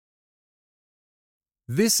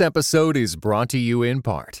This episode is brought to you in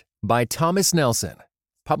part by Thomas Nelson,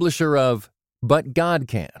 publisher of But God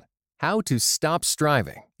Can: How to Stop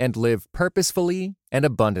Striving and Live Purposefully and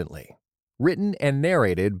Abundantly. Written and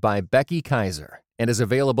narrated by Becky Kaiser and is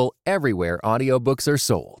available everywhere audiobooks are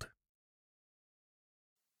sold.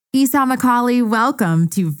 Esau McCauley, welcome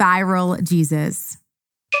to Viral Jesus.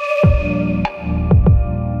 And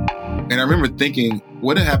I remember thinking,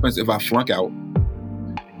 what happens if I flunk out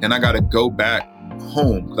and I got to go back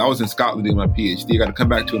home? Because I was in Scotland doing my PhD. I got to come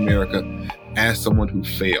back to America as someone who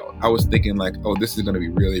failed. I was thinking like, oh, this is going to be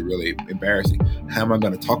really, really embarrassing. How am I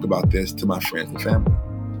going to talk about this to my friends and family?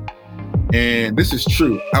 And this is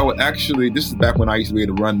true. This is back when I used to be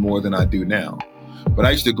able to run more than I do now. But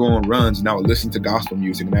I used to go on runs and I would listen to gospel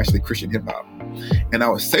music and actually Christian hip hop. And I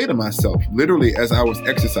would say to myself, literally as I was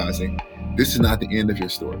exercising, this is not the end of your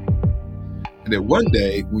story. And then one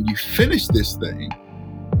day when you finish this thing,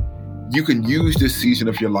 you can use this season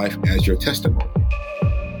of your life as your testimony.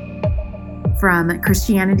 From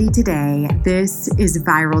Christianity Today, this is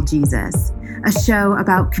Viral Jesus, a show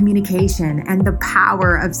about communication and the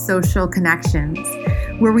power of social connections,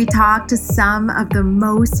 where we talk to some of the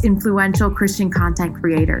most influential Christian content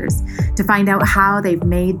creators to find out how they've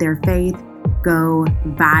made their faith go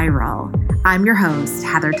viral. I'm your host,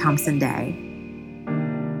 Heather Thompson Day.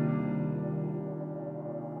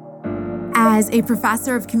 As a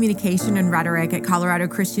professor of communication and rhetoric at Colorado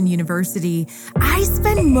Christian University, I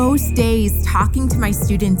spend most days talking to my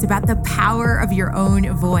students about the power of your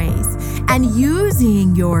own voice and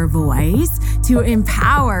using your voice to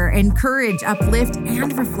empower, encourage, uplift,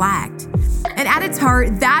 and reflect. And at its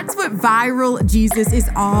heart, that's what Viral Jesus is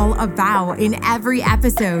all about. In every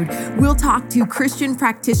episode, we'll talk to Christian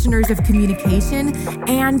practitioners of communication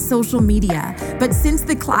and social media. But since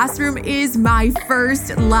the classroom is my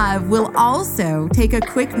first love, we'll also take a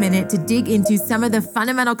quick minute to dig into some of the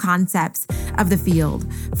fundamental concepts of the field.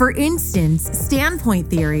 For instance, standpoint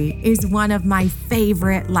theory is one of my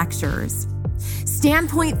favorite lectures.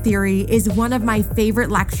 Standpoint theory is one of my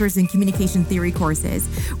favorite lectures in communication theory courses.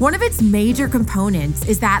 One of its major components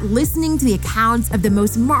is that listening to the accounts of the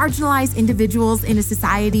most marginalized individuals in a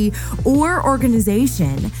society or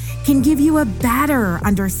organization can give you a better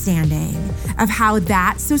understanding of how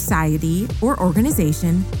that society or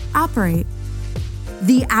organization operate.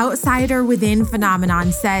 The outsider within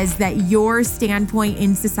phenomenon says that your standpoint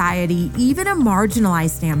in society, even a marginalized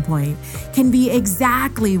standpoint, can be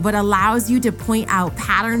exactly what allows you to point out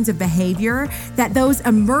patterns of behavior that those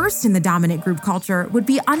immersed in the dominant group culture would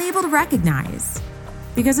be unable to recognize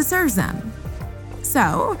because it serves them.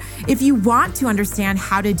 So, if you want to understand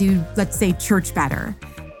how to do, let's say, church better,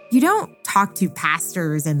 you don't talk to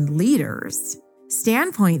pastors and leaders.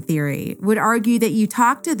 Standpoint theory would argue that you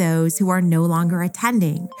talk to those who are no longer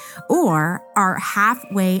attending or are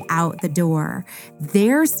halfway out the door.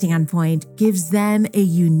 Their standpoint gives them a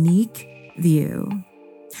unique view.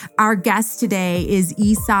 Our guest today is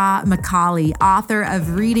Esau McCauley, author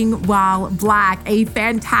of Reading While Black, a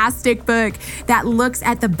fantastic book that looks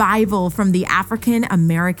at the Bible from the African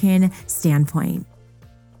American standpoint.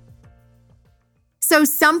 So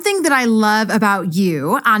something that I love about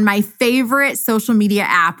you on my favorite social media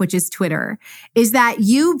app, which is Twitter, is that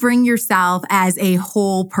you bring yourself as a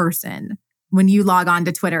whole person when you log on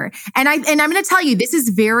to Twitter. And I'm going to tell you, this is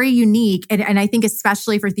very unique. And I think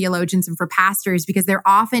especially for theologians and for pastors, because there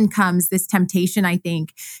often comes this temptation, I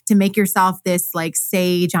think, to make yourself this like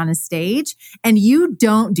sage on a stage. And you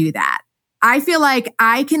don't do that. I feel like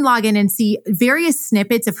I can log in and see various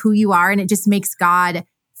snippets of who you are, and it just makes God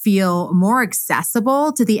feel more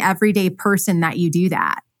accessible to the everyday person that you do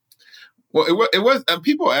that. Well, it was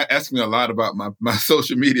people ask me a lot about my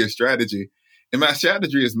social media strategy. And my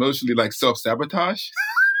strategy is mostly like self-sabotage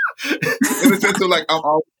in the sense of like, I'm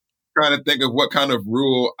always trying to think of what kind of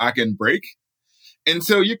rule I can break. And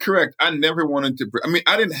so you're correct. I never wanted to,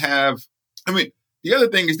 the other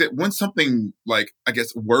thing is that when something like, I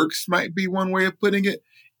guess works might be one way of putting it,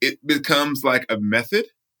 it becomes like a method.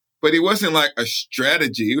 But it wasn't like a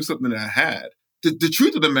strategy. It was something that I had. The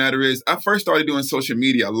truth of the matter is I first started doing social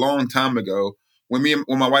media a long time ago when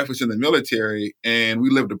my wife was in the military and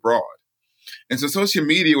we lived abroad. And so social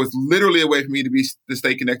media was literally a way for me to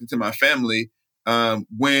stay connected to my family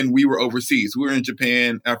when we were overseas. We were in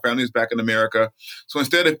Japan. Our family was back in America. So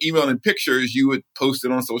instead of emailing pictures, you would post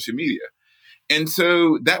it on social media. And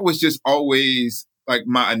so that was just always like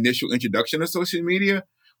my initial introduction to social media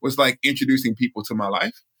was like introducing people to my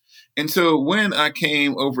life. And so when I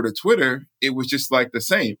came over to Twitter, it was just like the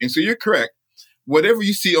same. And so you're correct. Whatever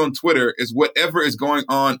you see on Twitter is whatever is going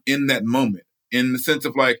on in that moment, in the sense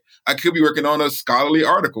of like, I could be working on a scholarly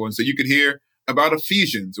article. And so you could hear about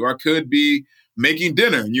Ephesians, or I could be making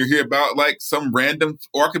dinner and you hear about like some random,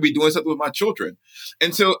 or I could be doing something with my children.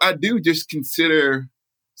 And so I do just consider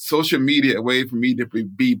social media a way for me to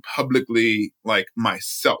be publicly like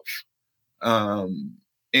myself.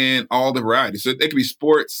 And all the variety. So it could be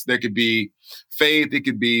sports, there could be faith, it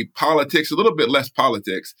could be politics, a little bit less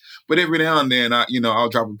politics, but every now and then I'll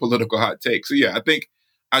drop a political hot take. So yeah, I think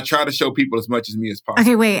I try to show people as much as me as possible.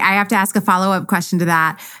 Okay, wait, I have to ask a follow-up question to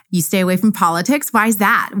that. You stay away from politics. Why is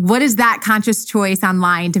that? What is that conscious choice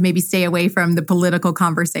online to maybe stay away from the political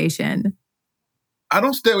conversation? I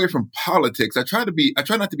don't stay away from politics. I try not to be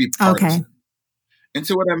partisan. Okay. And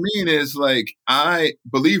so what I mean is, like, I,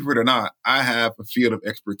 believe it or not, I have a field of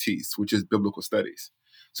expertise, which is biblical studies.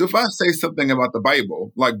 So if I say something about the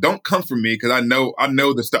Bible, like, don't come for me because I know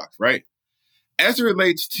the stuff, right? As it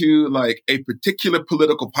relates to like a particular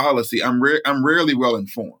political policy, I'm rarely well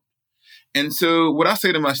informed. And so what I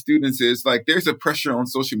say to my students is like, there's a pressure on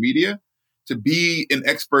social media to be an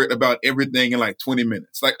expert about everything in like 20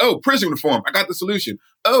 minutes. Like, oh, prison reform, I got the solution.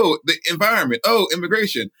 Oh, the environment. Oh,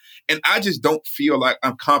 immigration. And I just don't feel like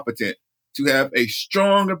I'm competent to have a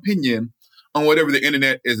strong opinion on whatever the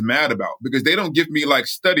internet is mad about, because they don't give me like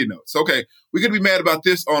study notes. Okay, we're going to be mad about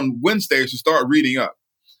this on Wednesday, so start reading up.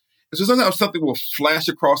 And so sometimes something will flash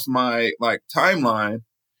across my like timeline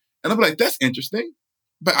and I'll be like, that's interesting,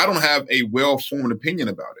 but I don't have a well-formed opinion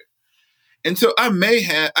about it. And so I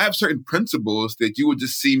have certain principles that you will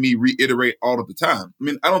just see me reiterate all of the time. I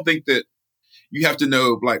mean, I don't think that you have to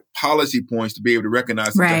know like policy points to be able to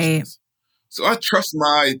recognize injustice. So I trust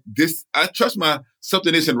my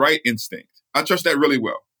something isn't right instinct. I trust that really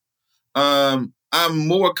well. I'm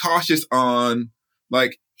more cautious on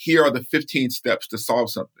like, here are the 15 steps to solve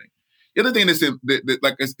something. The other thing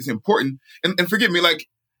is important, and forgive me, like,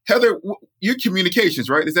 Heather, your communications,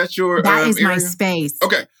 right? Is that your That is area? my space.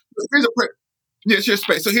 Okay. It's your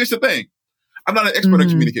space. So here's the thing. I'm not an expert in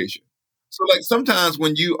communication. So like sometimes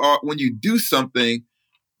when you do something,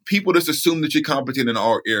 people just assume that you're competent in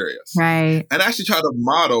all areas. Right. And I actually try to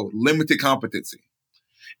model limited competency.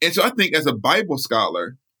 And so I think as a Bible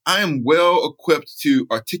scholar, I am well equipped to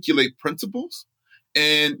articulate principles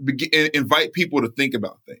and invite people to think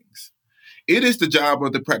about things. It is the job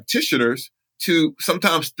of the practitioners to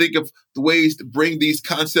sometimes think of the ways to bring these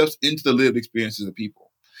concepts into the lived experiences of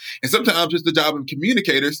people. And sometimes it's the job of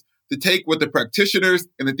communicators to take what the practitioners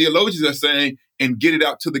and the theologians are saying and get it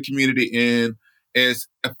out to the community in as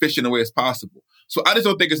efficient a way as possible. So I just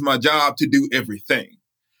don't think it's my job to do everything.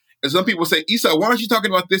 And some people say, Esau, why aren't you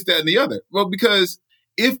talking about this, that, and the other? Well, because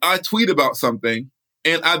if I tweet about something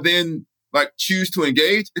and I then like choose to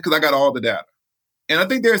engage, because I got all the data. And I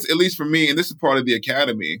think there's, at least for me, and this is part of the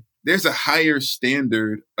academy, there's a higher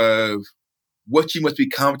standard of what you must be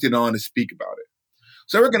competent on to speak about it.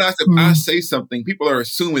 So I recognize that if I say something, people are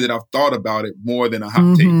assuming that I've thought about it more than a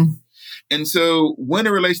hot take. And so when it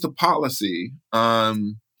relates to policy, I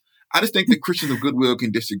just think that Christians of goodwill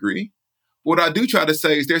can disagree. What I do try to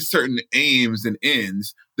say is there's certain aims and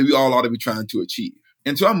ends that we all ought to be trying to achieve.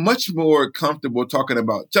 And so I'm much more comfortable talking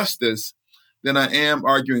about justice than I am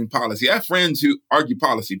arguing policy. I have friends who argue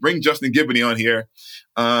policy. Bring Justin Giboney on here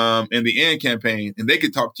in the AND campaign, and they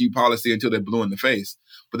could talk to you policy until they're blue in the face.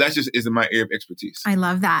 But that just isn't my area of expertise. I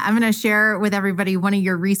love that. I'm going to share with everybody one of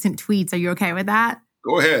your recent tweets. Are you okay with that?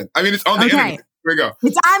 Go ahead. I mean, it's on the internet. Here we go.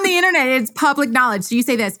 It's on the internet. It's public knowledge. So you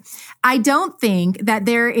say this: I don't think that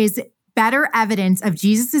there is better evidence of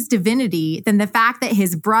Jesus' divinity than the fact that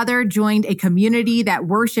his brother joined a community that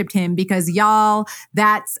worshiped him, because y'all,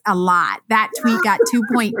 that's a lot. That tweet got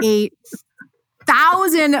 2.8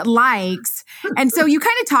 thousand likes. And so you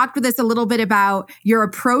kind of talked with us a little bit about your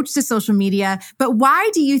approach to social media, but why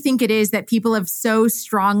do you think it is that people have so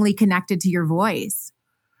strongly connected to your voice?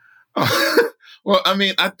 Well, I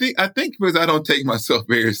mean, I think because I don't take myself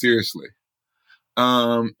very seriously.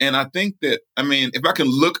 And I think that, I mean, if I can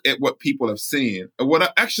look at what people have seen,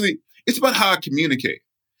 it's about how I communicate.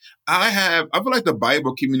 I feel like the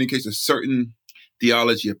Bible communicates a certain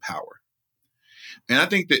theology of power. And I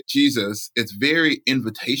think that Jesus is very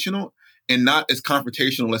invitational and not as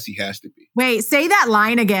confrontational unless he has to be. Wait, say that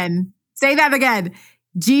line again. Say that again.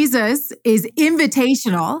 Jesus is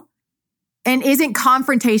invitational and isn't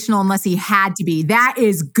confrontational unless he had to be. That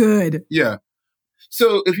is good. Yeah.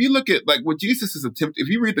 So if you look at like what Jesus is attempting, if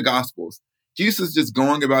you read the Gospels, Jesus is just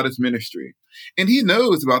going about his ministry and he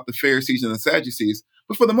knows about the Pharisees and the Sadducees,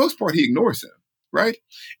 but for the most part, he ignores them, right?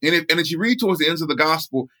 And as you read towards the ends of the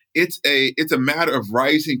Gospel, it's a matter of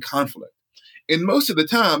rising conflict. And most of the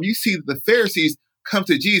time, you see the Pharisees come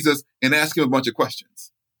to Jesus and ask him a bunch of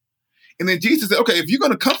questions. And then Jesus said, okay, if you're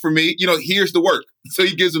going to come for me, here's the work. So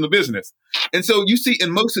he gives them the business. And so you see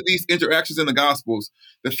in most of these interactions in the Gospels,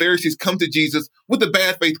 the Pharisees come to Jesus with a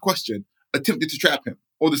bad faith question, attempting to trap him,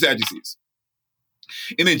 or the Sadducees.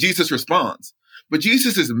 And then Jesus responds. But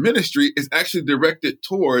Jesus' ministry is actually directed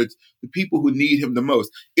towards the people who need him the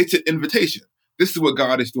most. It's an invitation. This is what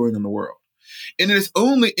God is doing in the world. And it is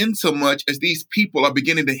only in so much as these people are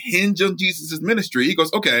beginning to hinge on Jesus' ministry. He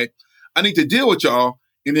goes, okay, I need to deal with y'all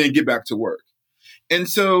and then get back to work. And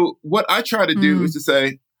so what I try to do is to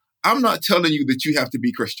say, I'm not telling you that you have to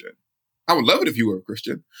be Christian. I would love it if you were a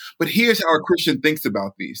Christian, but here's how a Christian thinks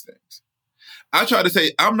about these things. I try to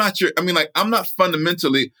say, I'm not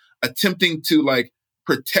fundamentally attempting to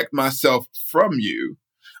protect myself from you.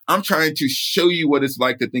 I'm trying to show you what it's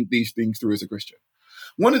like to think these things through as a Christian.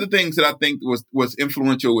 One of the things that I think was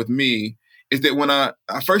influential with me is that when I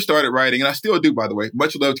first started writing, and I still do, by the way,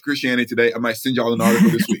 much love to Christianity Today. I might send y'all an article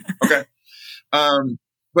this week. Okay.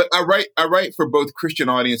 But I write for both Christian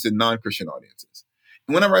audience and non-Christian audiences.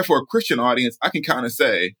 And when I write for a Christian audience, I can kind of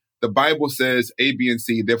say, the Bible says A, B, and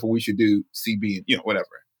C, therefore we should do C, B, and whatever.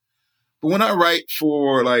 But when I write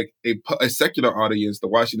for a secular audience, the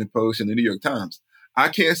Washington Post and the New York Times, I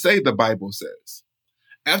can't say the Bible says.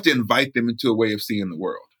 I have to invite them into a way of seeing the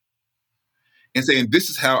world and saying, this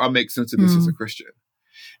is how I make sense of this as a Christian.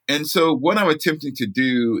 And so what I'm attempting to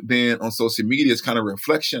do then on social media is kind of a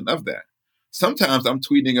reflection of that. Sometimes I'm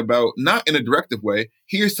tweeting about, not in a directive way,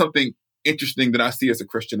 here's something interesting that I see as a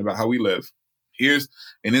Christian about how we live. Here's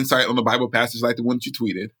an insight on the Bible passage like the one that you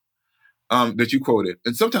tweeted, that you quoted.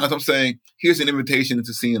 And sometimes I'm saying, here's an invitation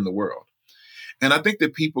into seeing the world. And I think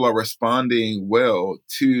that people are responding well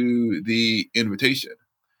to the invitation.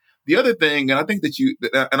 The other thing, and I think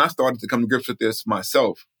that I started to come to grips with this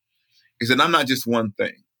myself, is that I'm not just one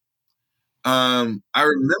thing. I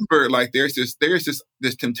remember there's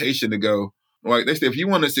this temptation to go, they say, if you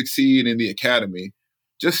want to succeed in the academy,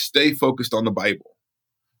 just stay focused on the Bible.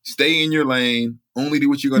 Stay in your lane, only do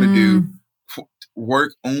what you're going to do,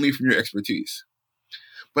 work only from your expertise.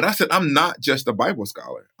 But I said, I'm not just a Bible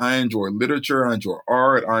scholar. I enjoy literature, I enjoy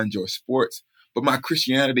art, I enjoy sports, but my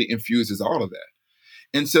Christianity infuses all of that.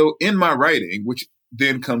 And so in my writing, which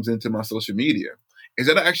then comes into my social media, is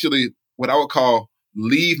that I actually, what I would call,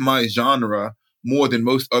 leave my genre more than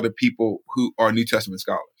most other people who are New Testament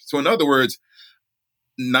scholars. So in other words,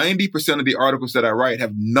 90% of the articles that I write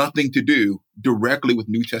have nothing to do directly with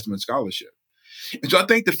New Testament scholarship. And so I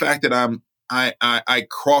think the fact that I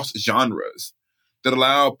cross genres that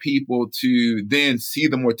allow people to then see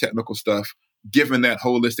the more technical stuff, given that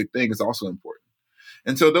holistic thing, is also important.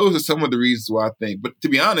 And so those are some of the reasons why I think. But to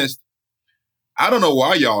be honest, I don't know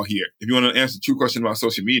why y'all here. If you want to answer the true question about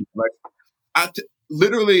social media,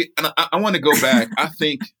 literally, and I want to go back. I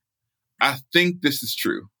think this is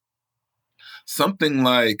true. Something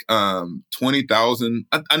like 20,000.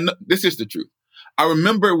 This is the truth. I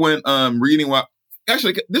remember when Reading While.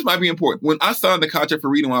 Actually, this might be important. When I signed the contract for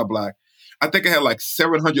Reading While Black, I think I had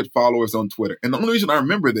 700 followers on Twitter. And the only reason I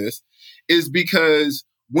remember this is because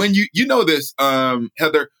when you know this,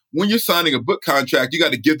 Heather, when you're signing a book contract, you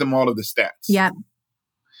got to give them all of the stats. Yeah.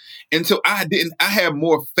 And so I had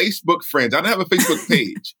more Facebook friends. I didn't have a Facebook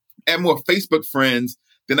page. I had more Facebook friends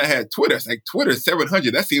than I had Twitter. It's like Twitter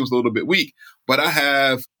 700. That seems a little bit weak, but I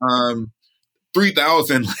have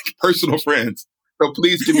 3,000 personal friends. So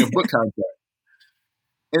please give me a book contract.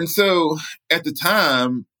 And so at the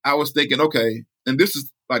time I was thinking, okay, and this is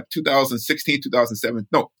 2016,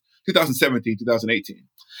 2017, 2018.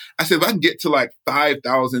 I said, if I can get to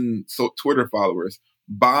 5,000 Twitter followers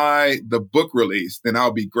by the book release, then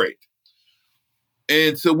I'll be great.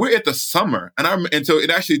 And so we're at the summer, I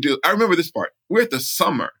remember this part. We're at the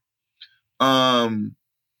summer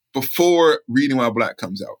before Reading While Black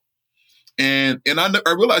comes out. And I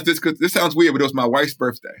realized this because this sounds weird, but it was my wife's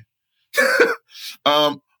birthday.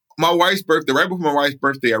 My wife's birthday, right before my wife's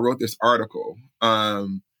birthday, I wrote this article,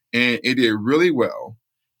 and it did really well.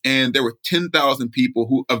 And there were 10,000 people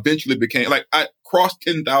who eventually became, I crossed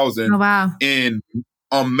 10,000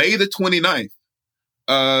 on May the 29th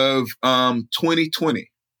of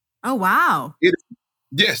 2020. Oh, wow.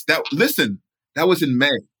 That was in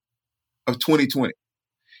May of 2020.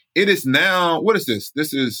 It is now, what is this?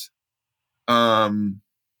 This is, what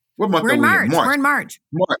month We're in March. We're in March.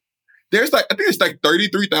 There's I think it's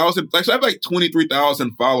 33,000. So I have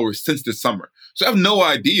 23,000 followers since this summer. So I have no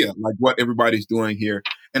idea what everybody's doing here.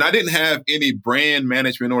 And I didn't have any brand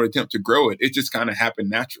management or attempt to grow it. It just kind of happened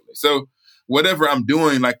naturally. So whatever I'm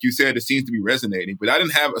doing, like you said, it seems to be resonating, but I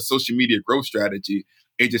didn't have a social media growth strategy.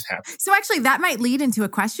 It just happened. So actually that might lead into a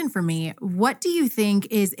question for me. What do you think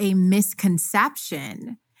is a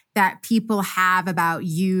misconception that people have about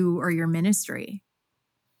you or your ministry?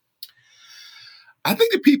 I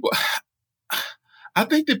think that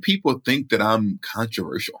people think that I'm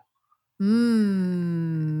controversial.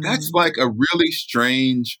 That's like a really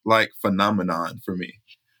strange like phenomenon for me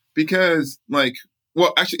because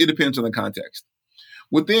well, actually it depends on the context.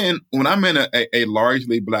 When I'm in a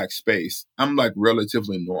largely Black space, I'm like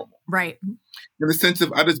relatively normal. Right. In the sense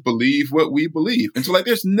of I just believe what we believe. And so like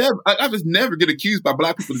I just never get accused by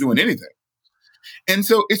Black people of doing anything. And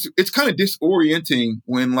so it's kind of disorienting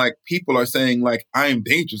when like people are saying like I am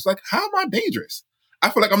dangerous. Like, how am I dangerous? I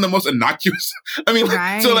feel like I'm the most innocuous. I mean,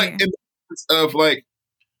 right. So like in the sense of like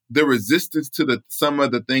the resistance to some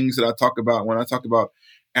of the things that I talk about when I talk about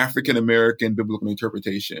African American biblical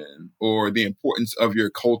interpretation or the importance of your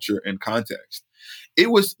culture and context. It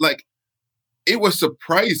was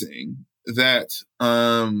surprising that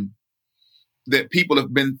that people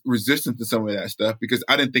have been resistant to some of that stuff because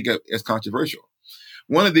I didn't think it as controversial.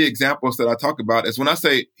 One of the examples that I talk about is when I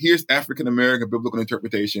say, here's African American biblical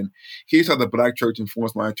interpretation, here's how the Black church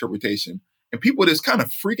informs my interpretation. And people just kind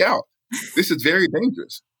of freak out. This is very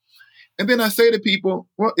dangerous. And then I say to people,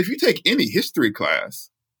 well, if you take any history class,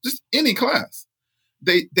 just any class,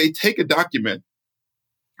 they take a document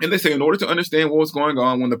and they say, in order to understand what was going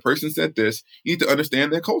on when the person said this, you need to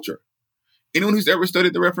understand their culture. Anyone who's ever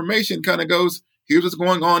studied the Reformation kind of goes, here's what's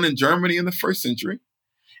going on in Germany in the first century.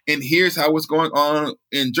 And here's how what's going on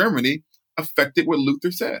in Germany affected what Luther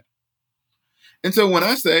said. And so when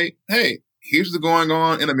I say, hey, here's what's going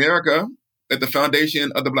on in America at the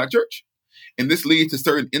foundation of the Black church, and this leads to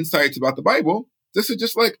certain insights about the Bible, this is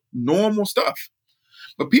just like normal stuff.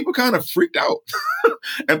 But people kind of freaked out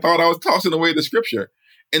and thought I was tossing away the scripture.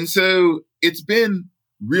 And so it's been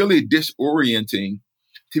really disorienting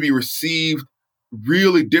to be received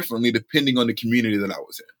really differently depending on the community that I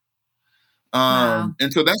was in. Wow.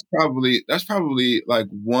 And so that's probably like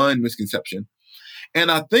one misconception.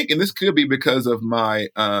 And I think, and this could be because of my,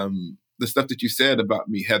 the stuff that you said about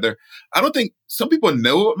me, Heather, I don't think some people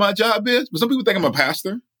know what my job is, but some people think I'm a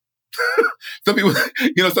pastor. Some people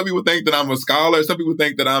think that I'm a scholar. Some people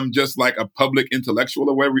think that I'm just like a public intellectual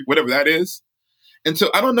or whatever that is. And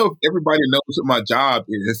so I don't know if everybody knows what my job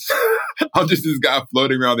is. I'm just this guy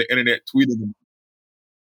floating around the internet tweeting.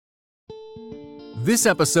 This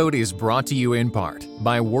episode is brought to you in part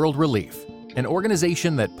by World Relief, an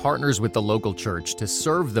organization that partners with the local church to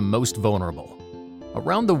serve the most vulnerable.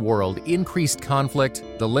 Around the world, increased conflict,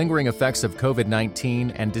 the lingering effects of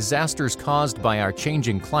COVID-19, and disasters caused by our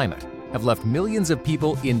changing climate have left millions of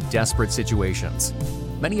people in desperate situations.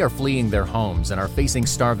 Many are fleeing their homes and are facing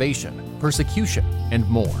starvation, persecution, and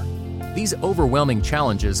more. These overwhelming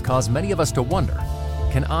challenges cause many of us to wonder,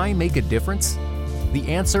 can I make a difference? The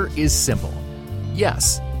answer is simple.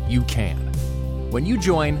 Yes, you can. When you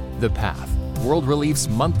join The Path, World Relief's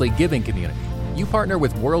monthly giving community, you partner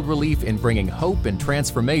with World Relief in bringing hope and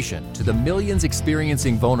transformation to the millions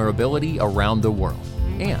experiencing vulnerability around the world.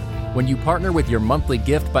 And when you partner with your monthly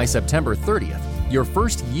gift by September 30th, your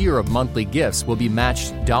first year of monthly gifts will be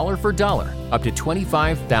matched dollar for dollar up to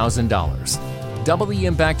 $25,000. Double the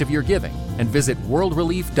impact of your giving and visit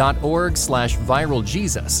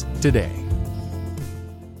worldrelief.org/viraljesus today.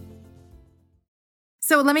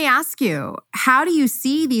 So let me ask you, how do you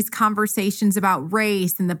see these conversations about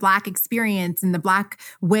race and the Black experience and the Black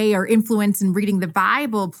way or influence in reading the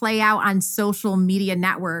Bible play out on social media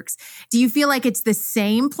networks? Do you feel like it's the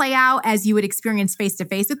same play out as you would experience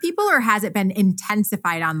face-to-face with people, or has it been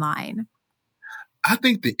intensified online? I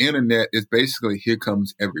think the internet is basically here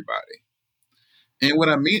comes everybody. And what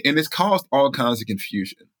I mean, and it's caused all kinds of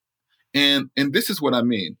confusion. And this is what I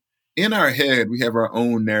mean. In our head, we have our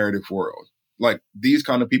own narrative world. Like these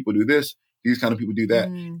kind of people do this, these kind of people do that.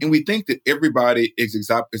 And we think that everybody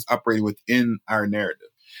is operating within our narrative.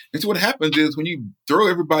 And so what happens is when you throw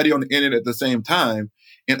everybody on the internet at the same time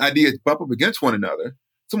and ideas bump up against one another,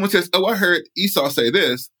 someone says, oh, I heard Esau say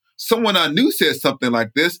this. Someone I knew says something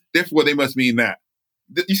like this. Therefore, they must mean that.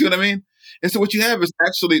 You see what I mean? And so what you have is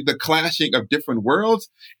actually the clashing of different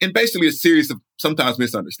worlds and basically a series of sometimes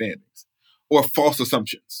misunderstandings or false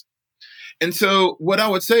assumptions. And so what I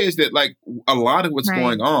would say is that like a lot of what's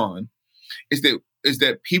going on is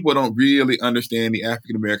that people don't really understand the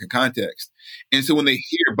African American context. And so when they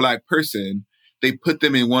hear Black person, they put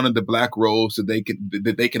them in one of the Black roles that they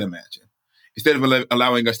can imagine instead of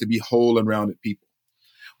allowing us to be whole and rounded people.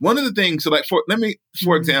 One of the things, so like for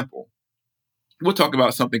example, we'll talk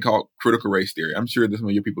about something called critical race theory. I'm sure that some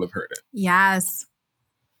of your people have heard it. Yes.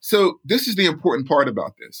 So this is the important part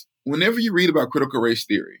about this. Whenever you read about critical race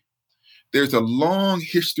theory, there's a long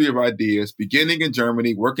history of ideas beginning in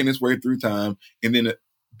Germany, working its way through time, and then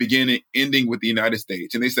beginning, ending with the United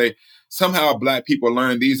States. And they say somehow Black people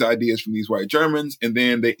learned these ideas from these white Germans, and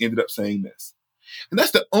then they ended up saying this. And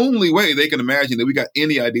that's the only way they can imagine that we got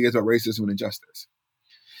any ideas about racism and injustice.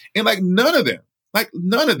 And none of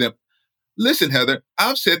them. Listen, Heather,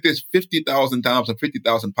 I've said this 50,000 times on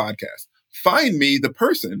 50,000 podcasts. Find me the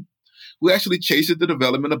person who actually chases the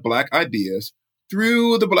development of Black ideas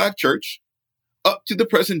through the Black church up to the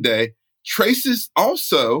present day, traces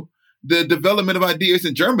also the development of ideas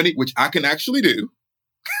in Germany, which I can actually do,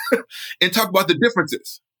 and talk about the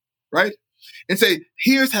differences, right? And say,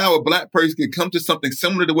 here's how a Black person can come to something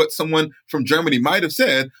similar to what someone from Germany might have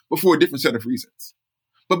said, but for a different set of reasons.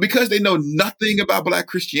 But because they know nothing about Black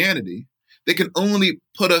Christianity, they can only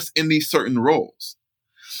put us in these certain roles.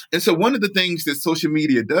 And so one of the things that social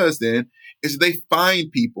media does then is they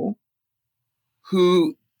find people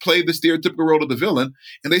who play the stereotypical role of the villain,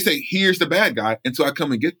 and they say, here's the bad guy, and so I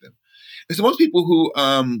come and get them. And so most people who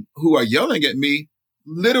are yelling at me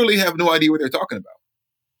literally have no idea what they're talking about.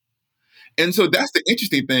 And so that's the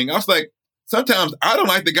interesting thing. I was like, sometimes I don't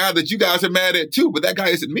like the guy that you guys are mad at too, but that guy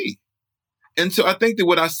isn't me. And so I think that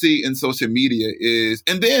what I see in social media is,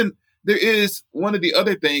 and then there is one of the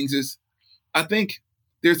other things is, I think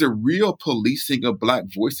there's a real policing of Black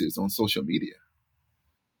voices on social media.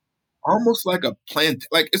 Almost like a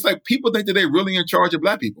it's like people think that they're really in charge of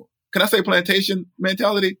Black people. Can I say plantation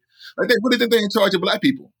mentality? Like they really think they're in charge of Black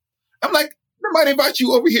people. I'm like, I might invite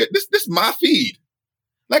you over here. This is my feed.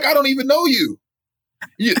 Like, I don't even know you.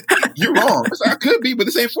 You're wrong. I could be, but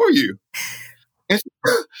this ain't for you.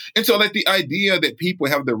 And so like the idea that people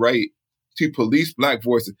have the right to police Black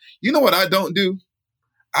voices. You know what I don't do?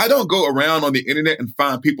 I don't go around on the internet and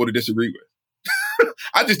find people to disagree with.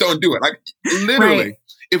 I just don't do it. Like literally, right.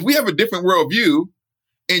 If we have a different worldview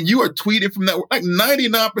and you are tweeting from that, like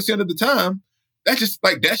 99% of the time,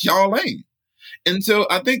 that's y'all lane. And so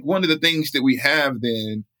I think one of the things that we have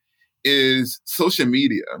then is social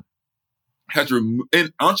media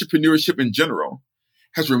and entrepreneurship in general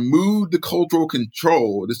has removed the cultural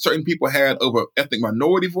control that certain people had over ethnic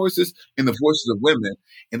minority voices and the voices of women,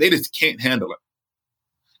 and they just can't handle it.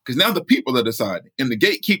 Because now the people are deciding, and the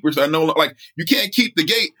gatekeepers are no longer, like, you can't keep the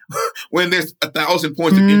gate when there's 1,000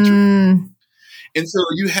 points of entry. And so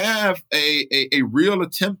you have a real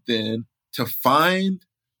attempt then to find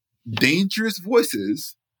dangerous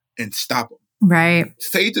voices and stop them. Right.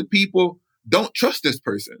 Say to people, don't trust this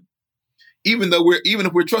person, even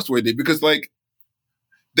if we're trustworthy, because like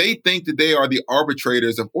they think that they are the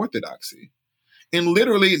arbitrators of orthodoxy. And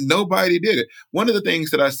literally nobody did it. One of the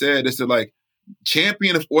things that I said is that like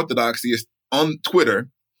champion of orthodoxy is on Twitter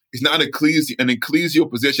is not an ecclesial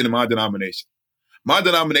position in my denomination. My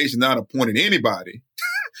denomination not appointed anybody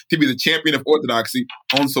to be the champion of orthodoxy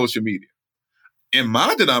on social media. In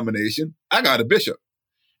my denomination, I got a bishop.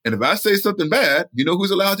 And if I say something bad, you know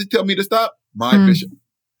who's allowed to tell me to stop? My bishop.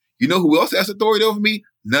 You know who else has authority over me?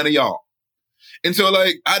 None of y'all. And so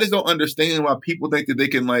like, I just don't understand why people think that they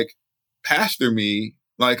can like pastor me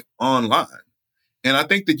like online. And I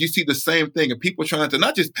think that you see the same thing of people trying to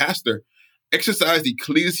not just pastor, exercise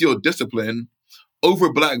ecclesial discipline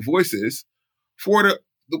over Black voices for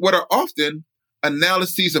what are often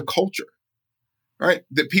analyses of culture, right?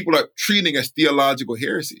 That people are treating as theological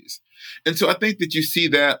heresies. And so I think that you see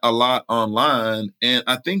that a lot online. And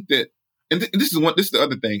I think that, and this is the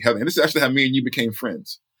other thing, Heather, and this is actually how me and you became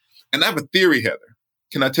friends. And I have a theory, Heather.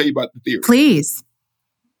 Can I tell you about the theory? Please.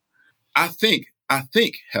 I think,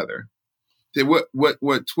 Heather, that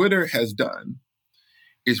what Twitter has done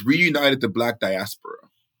is reunited the Black diaspora.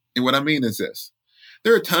 And what I mean is this.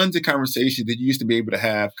 There are tons of conversations that you used to be able to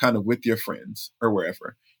have kind of with your friends or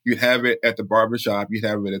wherever. You'd have it at the barbershop, you'd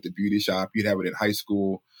have it at the beauty shop, you'd have it in high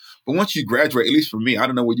school. But once you graduate, at least for me, I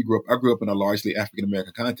don't know where you grew up. I grew up in a largely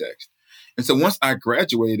African-American context. And so once I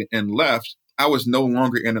graduated and left, I was no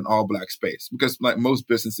longer in an all-Black space because like most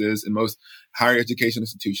businesses and most higher education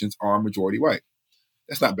institutions are majority white.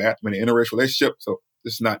 That's not bad. I'm in an interracial relationship, so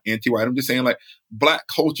this is not anti-white. I'm just saying like Black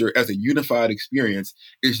culture as a unified experience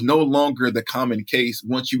is no longer the common case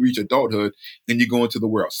once you reach adulthood and you go into the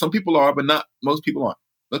world. Some people are, but not most people aren't.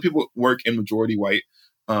 Most people work in majority white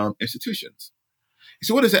institutions.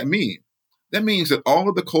 So what does that mean? That means that all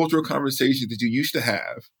of the cultural conversations that you used to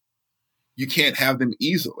have, you can't have them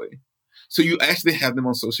easily. So you actually have them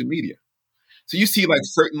on social media. So you see like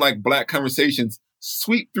certain like Black conversations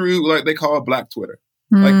sweep through, like they call it Black Twitter.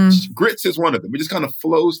 Like grits is one of them. It just kind of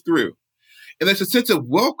flows through. And there's a sense of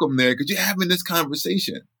welcome there because you're having this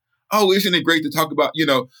conversation. Oh, isn't it great to talk about,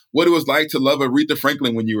 what it was like to love Aretha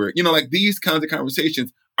Franklin when you were, like these kinds of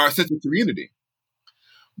conversations are a sense of community.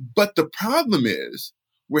 But the problem is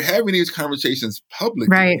we're having these conversations publicly,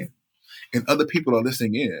 Right. and other people are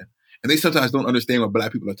listening in. And they sometimes don't understand what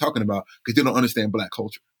Black people are talking about because they don't understand Black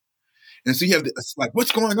culture. And so you have this, like,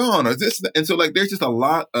 what's going on? Or this, and so like, there's just a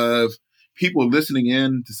lot of people listening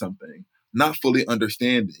in to something, not fully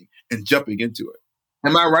understanding and jumping into it.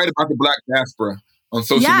 Am I right about the Black diaspora on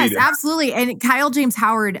social media? Yes, absolutely. And Kyle James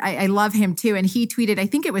Howard, I love him too. And he tweeted, I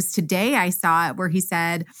think it was today I saw it, where he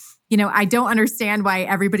said, I don't understand why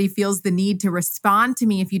everybody feels the need to respond to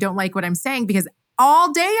me if you don't like what I'm saying, because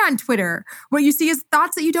all day on Twitter, what you see is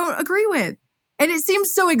thoughts that you don't agree with. And it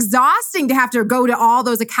seems so exhausting to have to go to all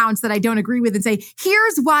those accounts that I don't agree with and say,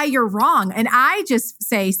 here's why you're wrong. And I just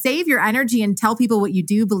say, save your energy and tell people what you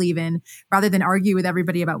do believe in, rather than argue with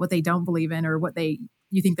everybody about what they don't believe in or what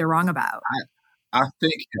you think they're wrong about. I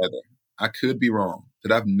think, Heather, I could be wrong,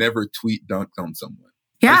 that I've never tweet dunked on someone.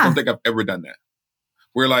 Yeah. I just don't think I've ever done that.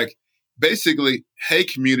 We're like, basically, hey,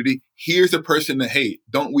 community, here's a person to hate.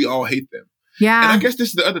 Don't we all hate them? Yeah. And I guess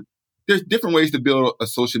this is there's different ways to build a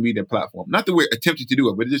social media platform. Not that we're attempting to do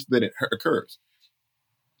it, but just that it occurs.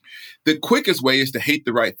 The quickest way is to hate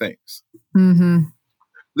the right things. Mm-hmm.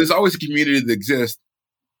 There's always a community that exists,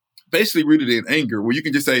 basically rooted in anger, where you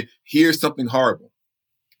can just say, here's something horrible.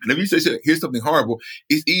 And if you say, here's something horrible,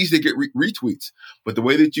 it's easy to get retweets. But the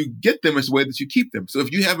way that you get them is the way that you keep them. So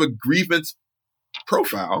if you have a grievance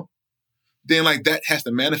profile, then like that has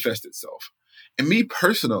to manifest itself. And me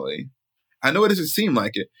personally, I know it doesn't seem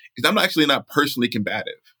like it, because I'm actually not personally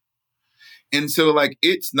combative. And so like,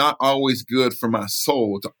 it's not always good for my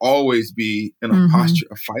soul to always be in a posture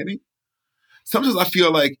of fighting. Sometimes I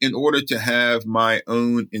feel like in order to have my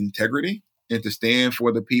own integrity and to stand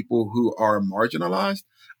for the people who are marginalized,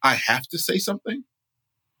 I have to say something.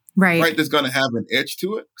 Right. That's going to have an edge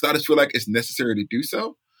to it, because I just feel like it's necessary to do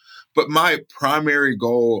so. But my primary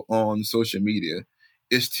goal on social media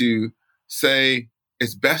is to say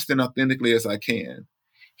as best and authentically as I can,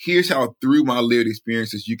 here's how through my lived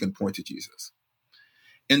experiences you can point to Jesus.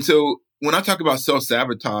 And so when I talk about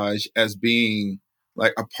self-sabotage as being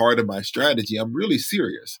like a part of my strategy, I'm really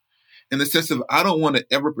serious in the sense of I don't want to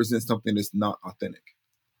ever present something that's not authentic.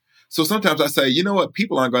 So sometimes I say, you know what,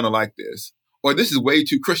 people aren't going to like this, or this is way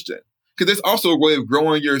too Christian. Because there's also a way of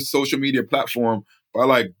growing your social media platform by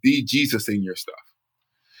like de-Jesus-ing your stuff.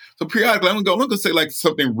 So periodically I'm going to say like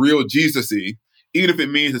something real Jesus-y, even if it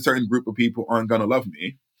means a certain group of people aren't going to love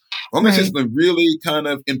me. I'm going to say something really kind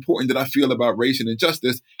of important that I feel about race and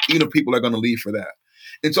injustice, even if people are going to leave for that.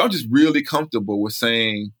 And so I'm just really comfortable with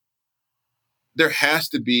saying there has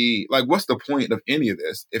to be, like, what's the point of any of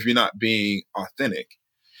this if you're not being authentic?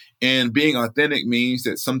 And being authentic means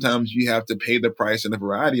that sometimes you have to pay the price in a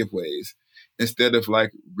variety of ways instead of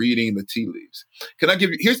like reading the tea leaves. Can I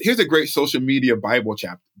give you, here's a great social media Bible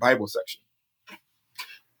section.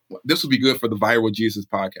 This would be good for the Viral Jesus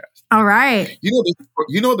podcast. All right. You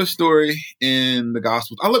know the story in the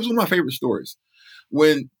Gospels. I love, it's one of my favorite stories.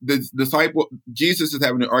 When the disciple, Jesus is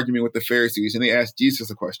having an argument with the Pharisees, and they ask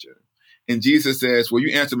Jesus a question. And Jesus says, well,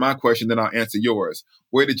 you answer my question, then I'll answer yours.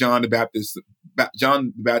 Where did John the Baptist's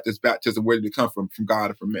baptism, where did it come from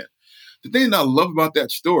God or from men? The thing that I love about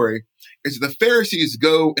that story is that the Pharisees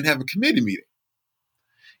go and have a committee meeting.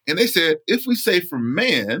 And they said, if we say from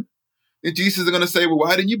man, then Jesus is going to say, well,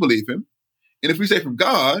 why didn't you believe him? And if we say from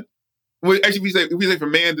God, well, actually, if we say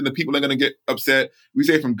from man, then the people are going to get upset. We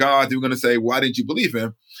say from God, then we're going to say, why didn't you believe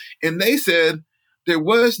him? And they said there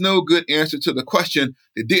was no good answer to the question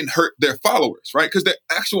that didn't hurt their followers, right? Because the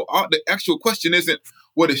actual question isn't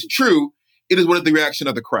what is true. It is what is the reaction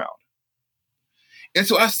of the crowd. And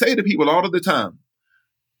so I say to people all of the time,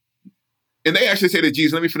 and they actually say to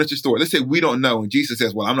Jesus, let me finish the story. They say, we don't know. And Jesus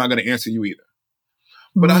says, well, I'm not going to answer you either.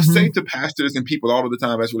 But I say to pastors and people all of the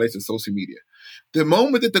time as it relates to social media, the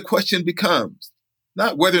moment that the question becomes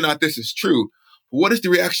not whether or not this is true, but what is the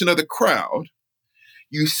reaction of the crowd,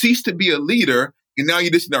 you cease to be a leader, and now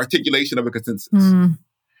you're just an articulation of a consensus. And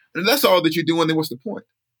that's all that you're doing, then what's the point?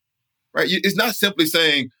 Right? It's not simply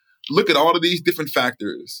saying, look at all of these different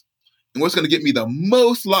factors, and what's going to get me the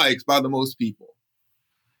most likes by the most people.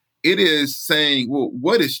 It is saying, well,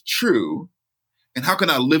 what is true? And how can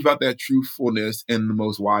I live out that truthfulness in the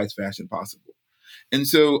most wise fashion possible? And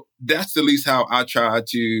so that's at least how I try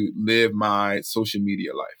to live my social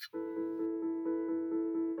media life.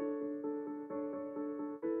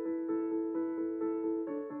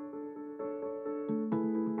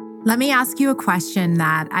 Let me ask you a question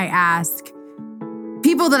that I ask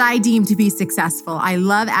people that I deem to be successful. I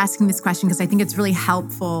love asking this question because I think it's really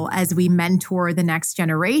helpful as we mentor the next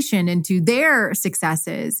generation into their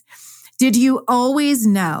successes. Did you always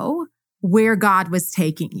know where God was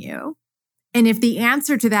taking you? And if the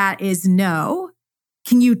answer to that is no,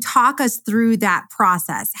 Can you talk us through that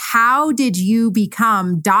process? How did you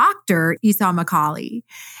become Dr. Esau McCaulley?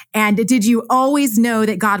 And did you always know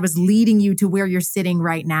that God was leading you to where you're sitting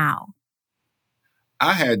right now?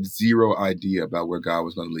 I had zero idea about where God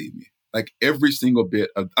was going to lead me. Like every single bit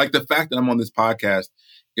of, like the fact that I'm on this podcast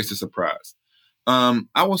is a surprise.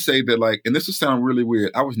 I will say that like, and this will sound really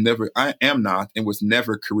weird. I am not and was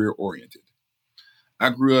never career oriented. I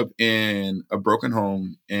grew up in a broken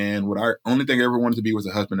home, and only thing I ever wanted to be was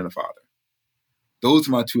a husband and a father. Those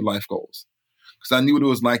are my two life goals. Because I knew what it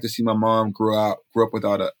was like to see my mom grow up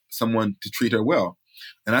without someone to treat her well.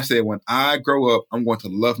 And I said, when I grow up, I'm going to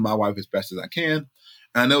love my wife as best as I can.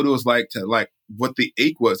 And I know what it was like to what the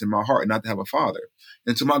ache was in my heart not to have a father.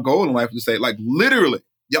 And so my goal in life was to say, like, literally,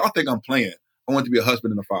 y'all think I'm playing. I want to be a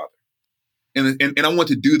husband and a father. And I want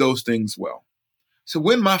to do those things well. So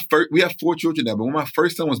when we have 4 children now, but when my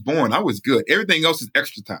first son was born, I was good. Everything else is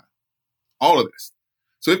extra time. All of this.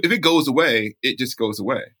 So if it goes away, it just goes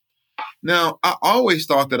away. Now, I always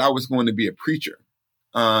thought that I was going to be a preacher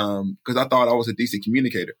because I thought I was a decent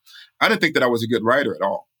communicator. I didn't think that I was a good writer at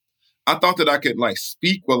all. I thought that I could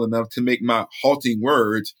speak well enough to make my halting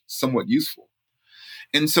words somewhat useful.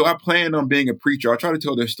 And so I planned on being a preacher. I'll try to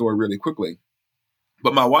tell this story really quickly.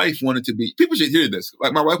 But my wife wanted to be, people should hear this.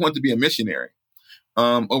 Like my wife wanted to be a missionary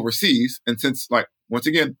overseas. And since once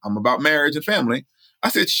again, I'm about marriage and family, I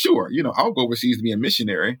said, sure, I'll go overseas to be a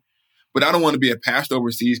missionary, but I don't want to be a pastor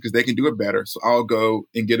overseas because they can do it better. So I'll go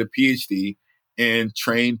and get a PhD and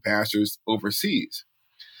train pastors overseas.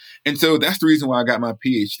 And so that's the reason why I got my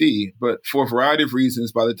PhD. But for a variety of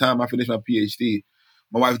reasons, by the time I finished my PhD,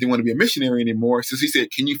 my wife didn't want to be a missionary anymore. So she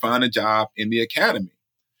said, can you find a job in the academy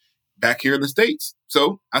back here in the States?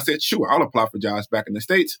 So I said, sure, I'll apply for jobs back in the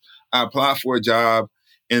States. I applied for a job,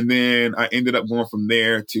 and then I ended up going from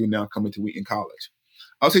there to now coming to Wheaton College.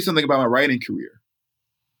 I'll say something about my writing career.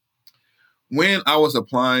 When I was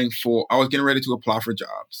getting ready to apply for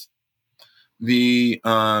jobs,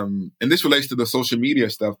 and this relates to the social media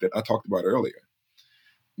stuff that I talked about earlier.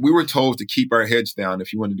 We were told to keep our heads down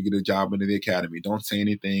if you wanted to get a job into the academy. Don't say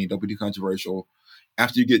anything. Don't be too controversial.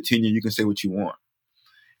 After you get tenure, you can say what you want.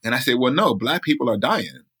 And I said, well, no, Black people are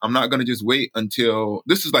dying. I'm not going to just wait until,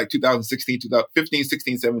 this is 2016, 2015,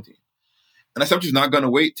 16, 17. And I said, I'm just not going to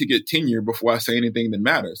wait to get tenure before I say anything that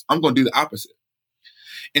matters. I'm going to do the opposite.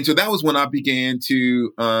 And so that was when I began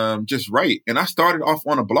to just write. And I started off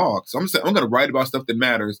on a blog. So I'm going to write about stuff that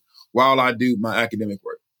matters while I do my academic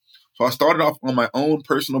work. So I started off on my own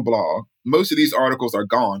personal blog. Most of these articles are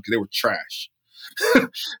gone because they were trash.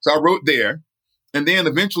 So I wrote there. And then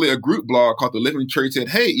eventually a group blog called The Living Church said,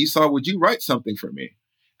 hey, Esau, would you write something for me?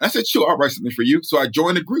 And I said, sure, I'll write something for you. So I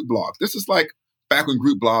joined a group blog. This is back when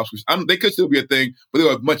group blogs, they could still be a thing, but they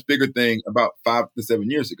were a much bigger thing about 5 to 7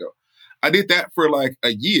 years ago. I did that for a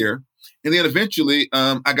year. And then eventually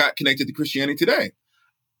I got connected to Christianity Today.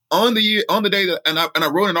 On the day that, and I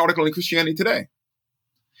wrote an article in Christianity Today.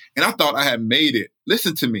 And I thought I had made it.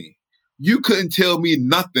 Listen to me. You couldn't tell me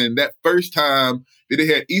nothing that first time that they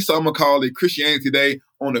had Esau McCaulley, Christianity Today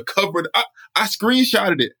on the cover. I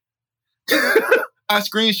screenshotted it. I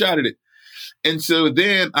screenshotted it. And so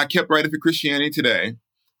then I kept writing for Christianity Today.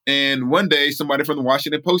 And one day somebody from the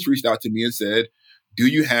Washington Post reached out to me and said, do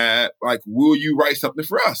you have, will you write something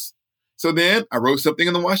for us? So then I wrote something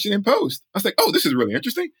in the Washington Post. I was like, oh, this is really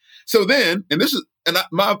interesting. So then,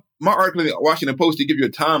 my article in the Washington Post, to give you a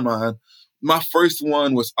timeline, my first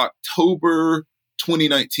one was October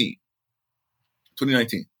 2019.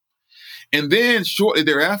 And then shortly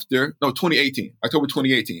thereafter, October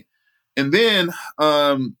 2018. And then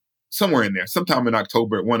somewhere in there, sometime in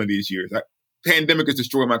October, one of these years, pandemic has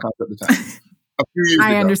destroyed my concept of time. A few years ago.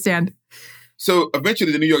 I understand. So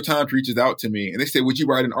eventually the New York Times reaches out to me and they say, would you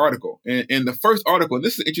write an article? And the first article, and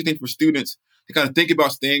this is interesting for students to kind of think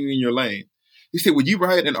about staying in your lane. They said, would you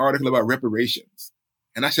write an article about reparations?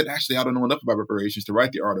 And I said, actually, I don't know enough about reparations to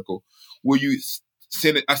write the article. Will you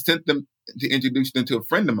send it? I sent them to introduce them to a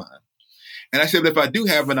friend of mine. And I said, if I do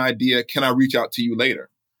have an idea, can I reach out to you later?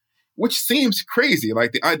 Which seems crazy,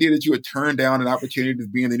 like the idea that you would turn down an opportunity to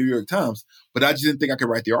be in the New York Times, but I just didn't think I could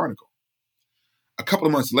write the article. A couple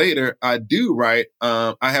of months later, I do write,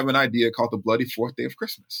 I have an idea called The Bloody Fourth Day of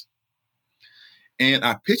Christmas. And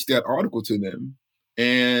I pitched that article to them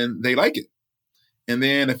and they like it. And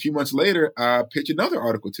then a few months later, I pitched another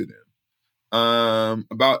article to them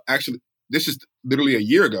about this is literally a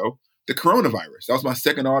year ago, the coronavirus. That was my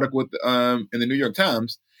second article in the New York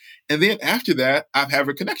Times. And then after that, I have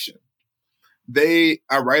a connection. I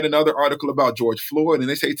write another article about George Floyd and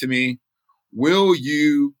they say to me, will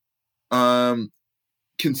you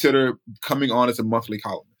consider coming on as a monthly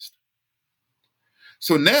columnist?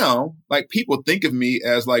 So now, like, people think of me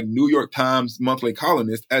as like New York Times monthly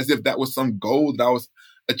columnist, as if that was some goal that I was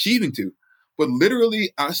achieving to. But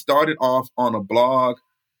literally, I started off on a blog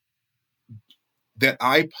that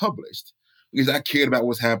I published because I cared about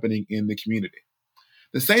what's happening in the community.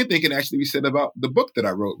 The same thing can actually be said about the book that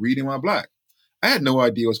I wrote, Reading While Black. I had no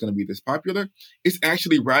idea it was going to be this popular. It's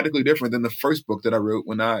actually radically different than the first book that I wrote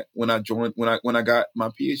when I got my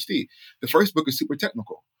PhD. The first book is super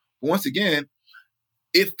technical. But once again,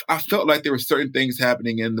 if I felt like there were certain things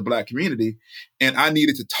happening in the Black community and I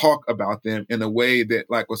needed to talk about them in a way that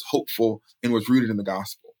like was hopeful and was rooted in the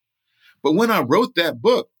gospel. But when I wrote that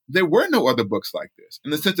book, there were no other books like this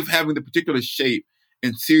in the sense of having the particular shape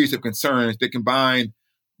and series of concerns that combine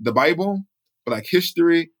the Bible, Black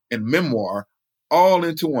history, and memoir all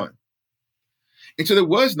into one. And so there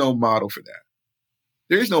was no model for that.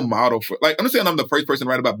 There is no model for, like, I'm not saying I'm the first person to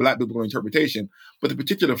write about Black biblical interpretation, but the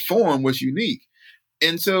particular form was unique.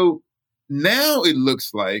 And so now it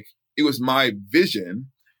looks like it was my vision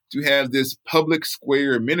to have this public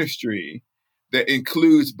square ministry that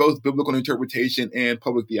includes both biblical interpretation and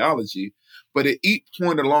public theology. But at each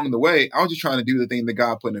point along the way, I was just trying to do the thing that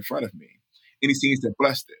God put in front of me. And he seems to have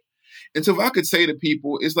blessed it. And so if I could say to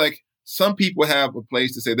people, it's like some people have a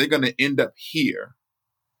place to say they're going to end up here.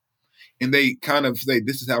 And they kind of say,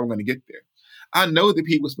 this is how we're going to get there. I know that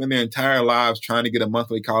people spend their entire lives trying to get a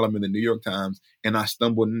monthly column in the New York Times, and I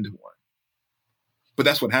stumbled into one. But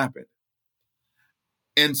that's what happened.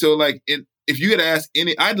 And so, like, if you had asked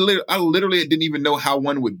any, I literally didn't even know how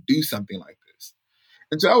one would do something like this.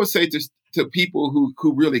 And so I would say to people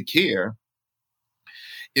who really care,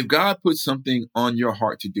 if God puts something on your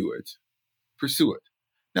heart to do it, pursue it.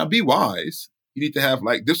 Now, be wise. You need to have,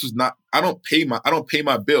 like, this was not, I don't pay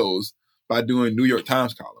my bills by doing New York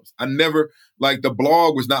Times columns. I never, like, the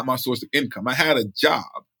blog was not my source of income. I had a job,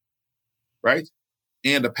 right?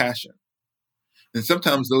 And a passion. And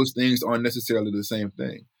sometimes those things aren't necessarily the same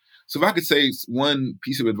thing. So if I could say one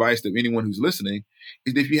piece of advice to anyone who's listening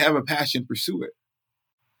is that if you have a passion, pursue it.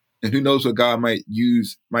 And who knows what God might do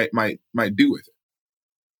with it.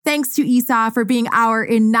 Thanks to Esau for being our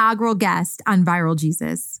inaugural guest on Viral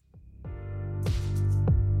Jesus.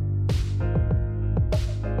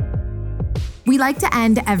 We like to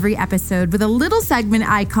end every episode with a little segment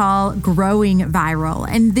I call Growing Viral.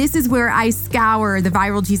 And this is where I scour the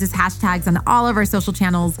Viral Jesus hashtags on all of our social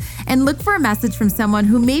channels and look for a message from someone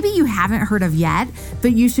who maybe you haven't heard of yet,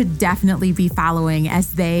 but you should definitely be following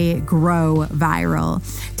as they grow viral.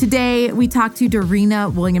 Today, we talked to Dorena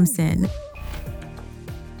Williamson.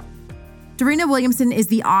 Dorena Williamson is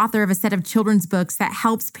the author of a set of children's books that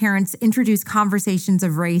helps parents introduce conversations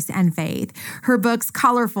of race and faith. Her books,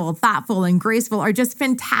 Colorful, Thoughtful, and Graceful, are just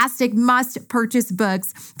fantastic must-purchase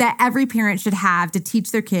books that every parent should have to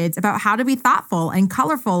teach their kids about how to be thoughtful and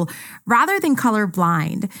colorful rather than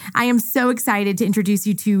colorblind. I am so excited to introduce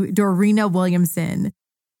you to Dorena Williamson.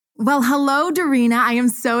 Well, hello, Dorena. I am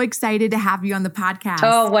so excited to have you on the podcast.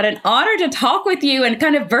 Oh, what an honor to talk with you and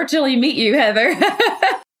kind of virtually meet you, Heather.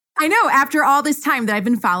 I know, after all this time that I've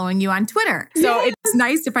been following you on Twitter. So it's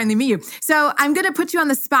nice to finally meet you. So I'm going to put you on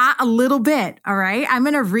the spot a little bit, all right? I'm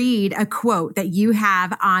going to read a quote that you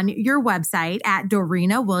have on your website at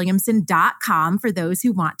DorenaWilliamson.com for those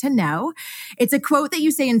who want to know. It's a quote that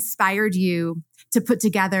you say inspired you to put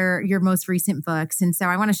together your most recent books. And so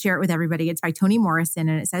I want to share it with everybody. It's by Toni Morrison,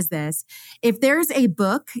 and it says this: if there's a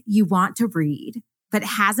book you want to read but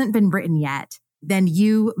hasn't been written yet, then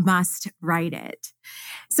you must write it.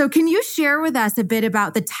 So can you share with us a bit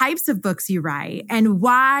about the types of books you write and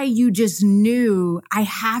why you just knew, I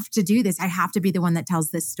have to do this. I have to be the one that tells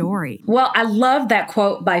this story? Well, I love that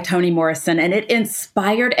quote by Toni Morrison, and it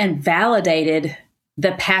inspired and validated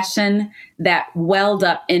the passion that welled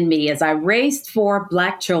up in me as I raised 4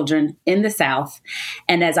 Black children in the South.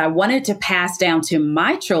 And as I wanted to pass down to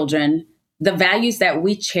my children the values that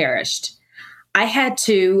we cherished, I had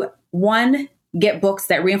to, one, get books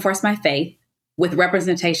that reinforced my faith with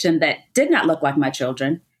representation that did not look like my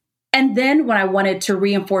children. And then when I wanted to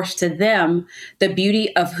reinforce to them the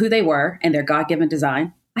beauty of who they were and their God-given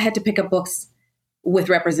design, I had to pick up books with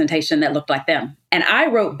representation that looked like them. And I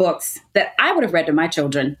wrote books that I would have read to my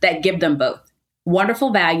children that give them both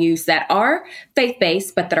wonderful values that are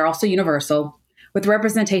faith-based, but that are also universal, with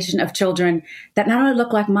representation of children that not only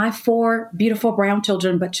look like my 4 beautiful brown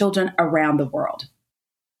children, but children around the world.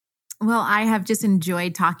 Well, I have just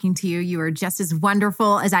enjoyed talking to you. You are just as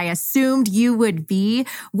wonderful as I assumed you would be.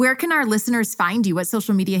 Where can our listeners find you? What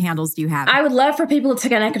social media handles do you have? I would love for people to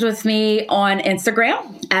connect with me on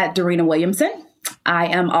Instagram at Dorena Williamson. I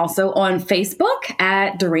am also on Facebook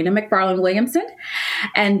at Dorena McFarland Williamson.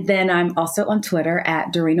 And then I'm also on Twitter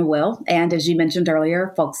at Dorena Will. And as you mentioned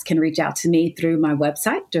earlier, folks can reach out to me through my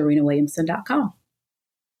website, DorenaWilliamson.com.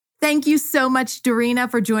 Thank you so much, Dorena,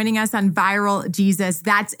 for joining us on Viral Jesus.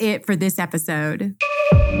 That's it for this episode.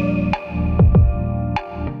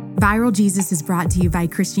 Viral Jesus is brought to you by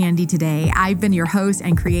Christianity Today. I've been your host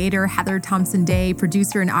and creator, Heather Thompson Day,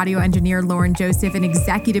 producer and audio engineer, Lauren Joseph, and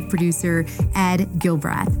executive producer, Ed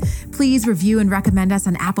Gilbreth. Please review and recommend us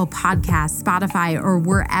on Apple Podcasts, Spotify, or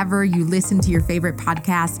wherever you listen to your favorite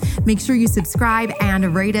podcasts. Make sure you subscribe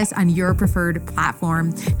and rate us on your preferred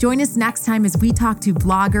platform. Join us next time as we talk to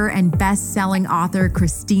blogger and best-selling author,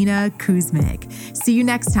 Christina Kuzmic. See you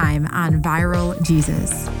next time on Viral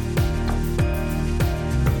Jesus.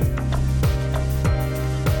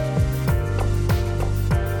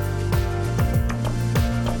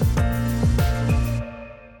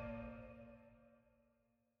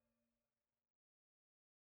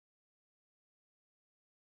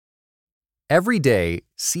 Every day,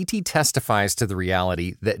 CT testifies to the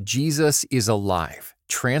reality that Jesus is alive,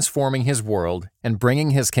 transforming his world and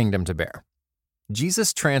bringing his kingdom to bear.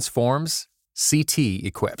 Jesus transforms, CT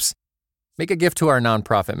equips. Make a gift to our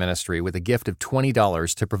nonprofit ministry with a gift of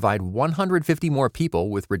 $20 to provide 150 more people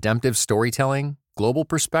with redemptive storytelling, global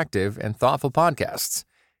perspective, and thoughtful podcasts.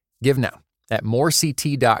 Give now at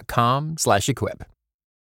morect.com/equip.